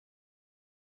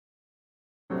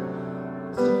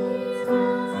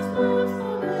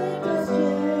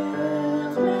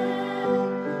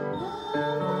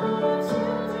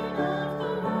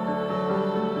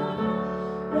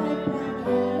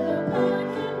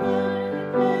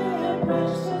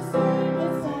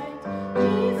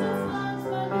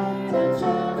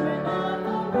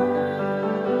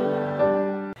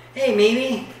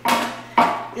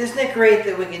great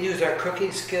that we can use our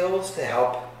cooking skills to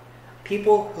help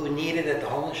people who need it at the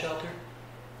homeless shelter?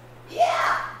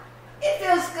 Yeah, it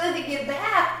feels good to give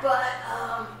back, but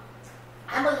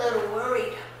I'm a little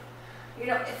worried. You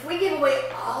know, if we give away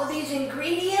all these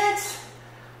ingredients,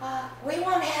 we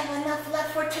won't have enough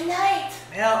left for tonight.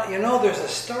 Well, you know, there's a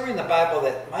story in the Bible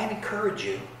that might encourage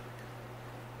you.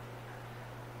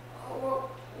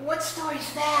 What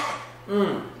story's that?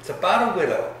 It's about a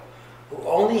widow who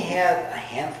only had a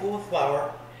handful of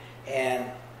flour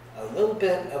and a little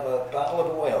bit of a bottle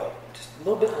of oil, just a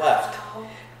little bit left.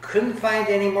 Couldn't find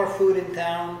any more food in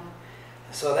town,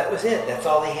 so that was it. That's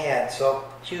all they had. So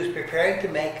she was preparing to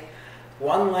make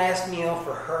one last meal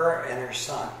for her and her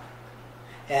son.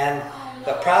 And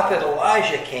the prophet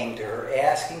Elijah came to her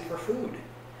asking for food.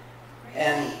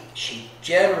 And she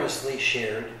generously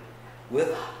shared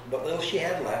with what little she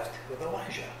had left with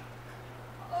Elijah.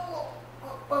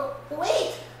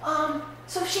 Wait,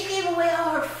 so she gave away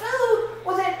all her food?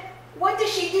 Well then, what did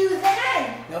she do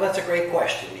then? Now that's a great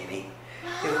question, Mimi.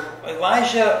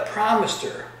 Elijah promised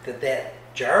her that that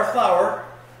jar of flour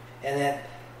and that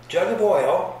jug of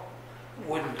oil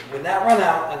would not run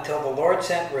out until the Lord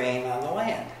sent rain on the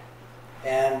land.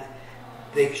 And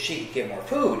she could get more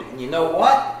food. And you know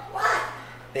what? What?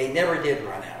 They never did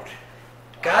run out.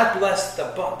 God blessed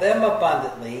them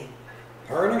abundantly,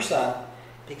 her and her son,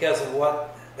 because of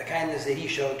the kindness that he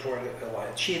showed toward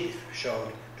Elijah. She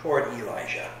showed toward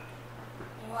Elijah.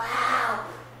 Wow,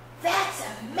 that's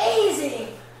amazing.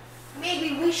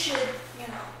 Maybe we should,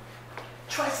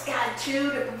 trust God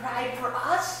too to provide for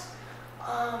us,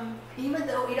 even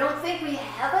though we don't think we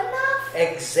have enough.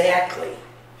 Exactly.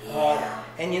 Yeah.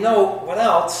 And you know what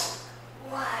else?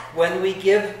 What? When we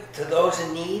give to those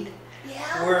in need,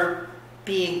 Yeah. we're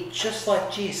being just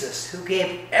like Jesus, who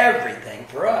gave everything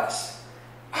for us.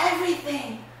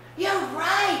 Everything. You're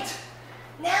right.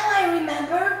 Now I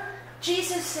remember.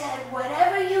 Jesus said,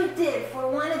 whatever you did for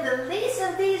one of the least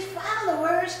of these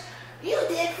followers, you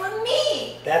did for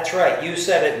me. That's right. You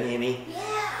said it, Mimi.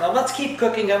 Yeah. Now let's keep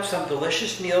cooking up some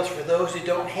delicious meals for those who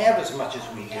don't have as much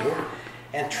as we do,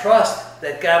 and trust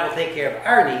that God will take care of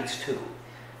our needs too.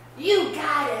 You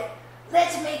got it.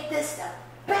 Let's make this the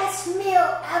best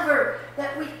meal ever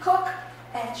that we cook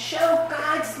and show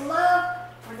God's love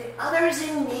for the others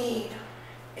in need.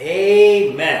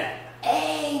 Amen.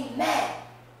 Amen.